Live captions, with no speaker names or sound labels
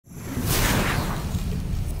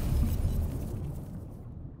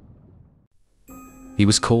He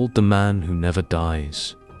was called the man who never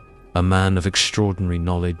dies, a man of extraordinary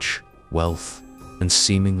knowledge, wealth, and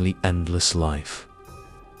seemingly endless life.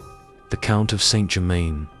 The Count of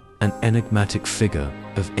Saint-Germain, an enigmatic figure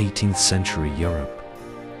of 18th century Europe,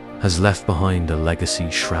 has left behind a legacy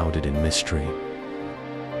shrouded in mystery.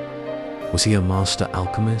 Was he a master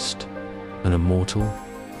alchemist, an immortal,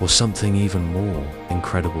 or something even more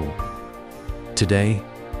incredible? Today,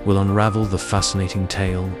 we'll unravel the fascinating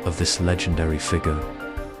tale of this legendary figure.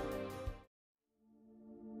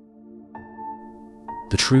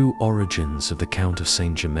 The true origins of the Count of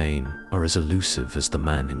Saint-Germain are as elusive as the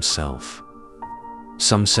man himself.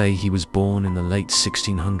 Some say he was born in the late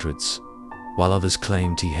 1600s, while others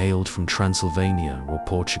claimed he hailed from Transylvania or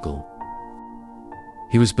Portugal.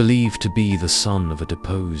 He was believed to be the son of a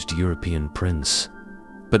deposed European prince,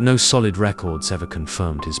 but no solid records ever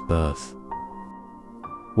confirmed his birth.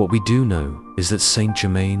 What we do know is that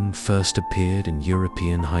Saint-Germain first appeared in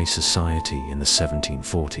European high society in the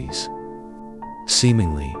 1740s.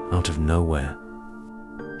 Seemingly out of nowhere,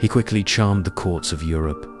 he quickly charmed the courts of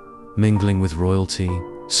Europe, mingling with royalty,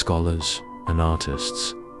 scholars, and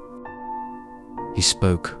artists. He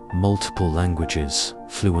spoke multiple languages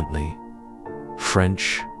fluently: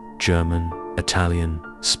 French, German, Italian,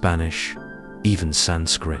 Spanish, even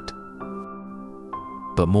Sanskrit.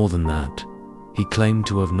 But more than that, he claimed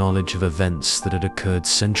to have knowledge of events that had occurred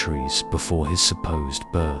centuries before his supposed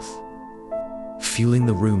birth, fueling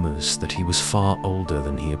the rumors that he was far older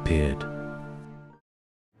than he appeared.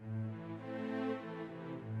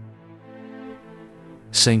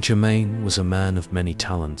 Saint-Germain was a man of many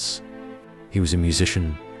talents. He was a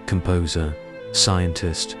musician, composer,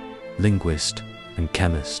 scientist, linguist, and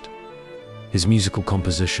chemist. His musical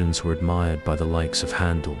compositions were admired by the likes of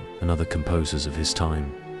Handel and other composers of his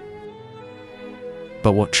time.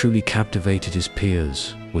 But what truly captivated his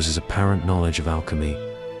peers was his apparent knowledge of alchemy,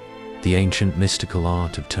 the ancient mystical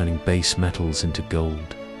art of turning base metals into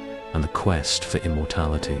gold, and the quest for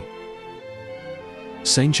immortality.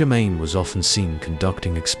 Saint-Germain was often seen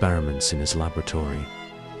conducting experiments in his laboratory,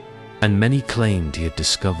 and many claimed he had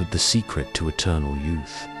discovered the secret to eternal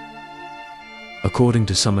youth. According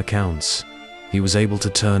to some accounts, he was able to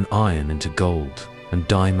turn iron into gold and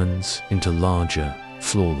diamonds into larger,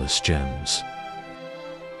 flawless gems.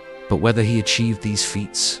 But whether he achieved these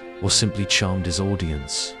feats or simply charmed his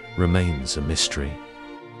audience remains a mystery.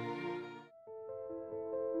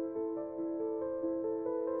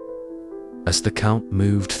 As the Count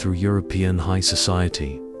moved through European high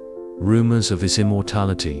society, rumors of his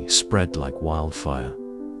immortality spread like wildfire.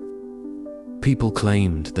 People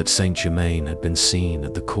claimed that Saint-Germain had been seen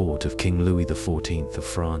at the court of King Louis XIV of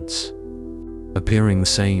France, appearing the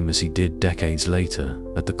same as he did decades later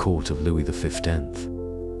at the court of Louis XV.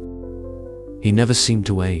 He never seemed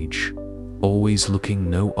to age, always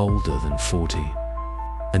looking no older than 40,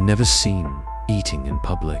 and never seen eating in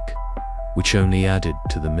public, which only added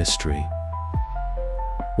to the mystery.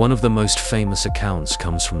 One of the most famous accounts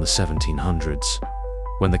comes from the 1700s,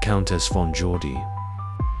 when the Countess von Jordi,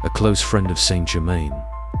 a close friend of Saint-Germain,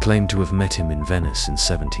 claimed to have met him in Venice in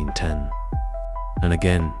 1710, and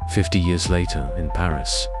again 50 years later in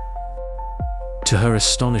Paris. To her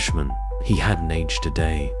astonishment, he hadn't aged a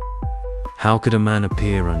day. How could a man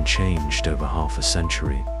appear unchanged over half a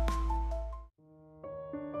century?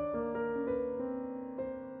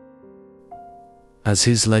 As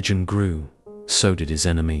his legend grew, so did his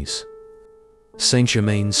enemies.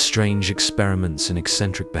 Saint-Germain's strange experiments and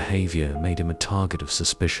eccentric behavior made him a target of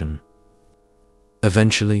suspicion.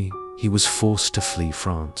 Eventually, he was forced to flee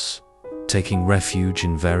France, taking refuge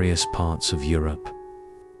in various parts of Europe.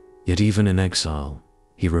 Yet even in exile,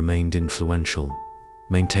 he remained influential,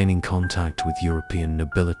 maintaining contact with European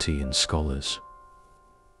nobility and scholars.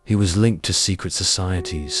 He was linked to secret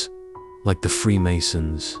societies, like the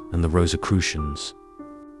Freemasons and the Rosicrucians,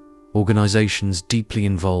 organizations deeply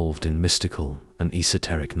involved in mystical and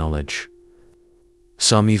esoteric knowledge.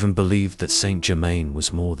 Some even believed that Saint-Germain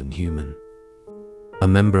was more than human, a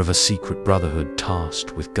member of a secret brotherhood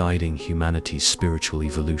tasked with guiding humanity's spiritual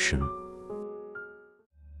evolution.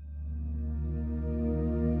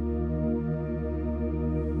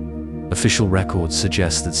 Official records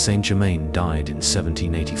suggest that Saint-Germain died in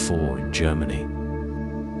 1784 in Germany.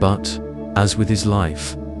 But, as with his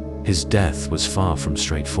life, his death was far from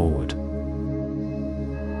straightforward.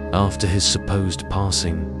 After his supposed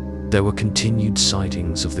passing, there were continued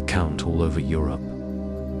sightings of the Count all over Europe.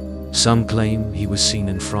 Some claim he was seen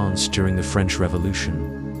in France during the French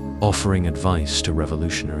Revolution, offering advice to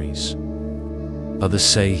revolutionaries. Others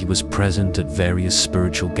say he was present at various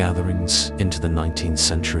spiritual gatherings into the 19th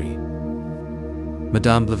century.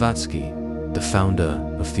 Madame Blavatsky, the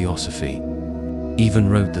founder of Theosophy, even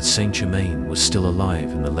wrote that Saint Germain was still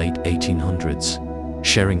alive in the late 1800s,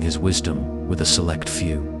 sharing his wisdom with a select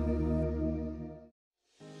few.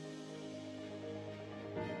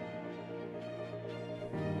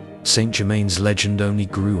 Saint Germain's legend only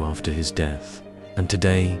grew after his death, and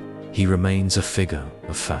today he remains a figure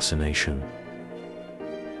of fascination.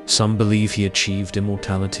 Some believe he achieved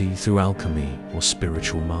immortality through alchemy or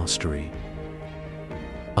spiritual mastery.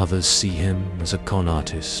 Others see him as a con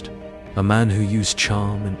artist, a man who used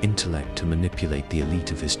charm and intellect to manipulate the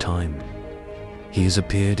elite of his time. He has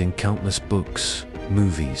appeared in countless books,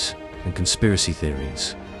 movies, and conspiracy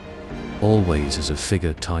theories, always as a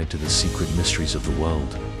figure tied to the secret mysteries of the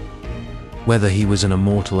world. Whether he was an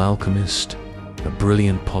immortal alchemist, a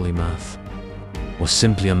brilliant polymath, or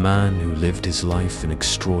simply a man who lived his life in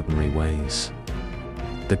extraordinary ways,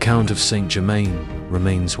 the Count of Saint Germain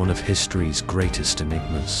remains one of history's greatest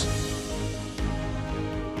enigmas.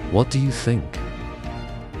 What do you think?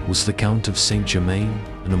 Was the Count of Saint Germain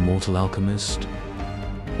an immortal alchemist,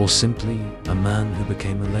 or simply a man who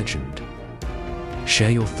became a legend?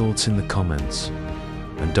 Share your thoughts in the comments,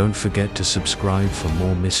 and don't forget to subscribe for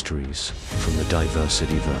more mysteries from the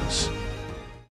Diversityverse.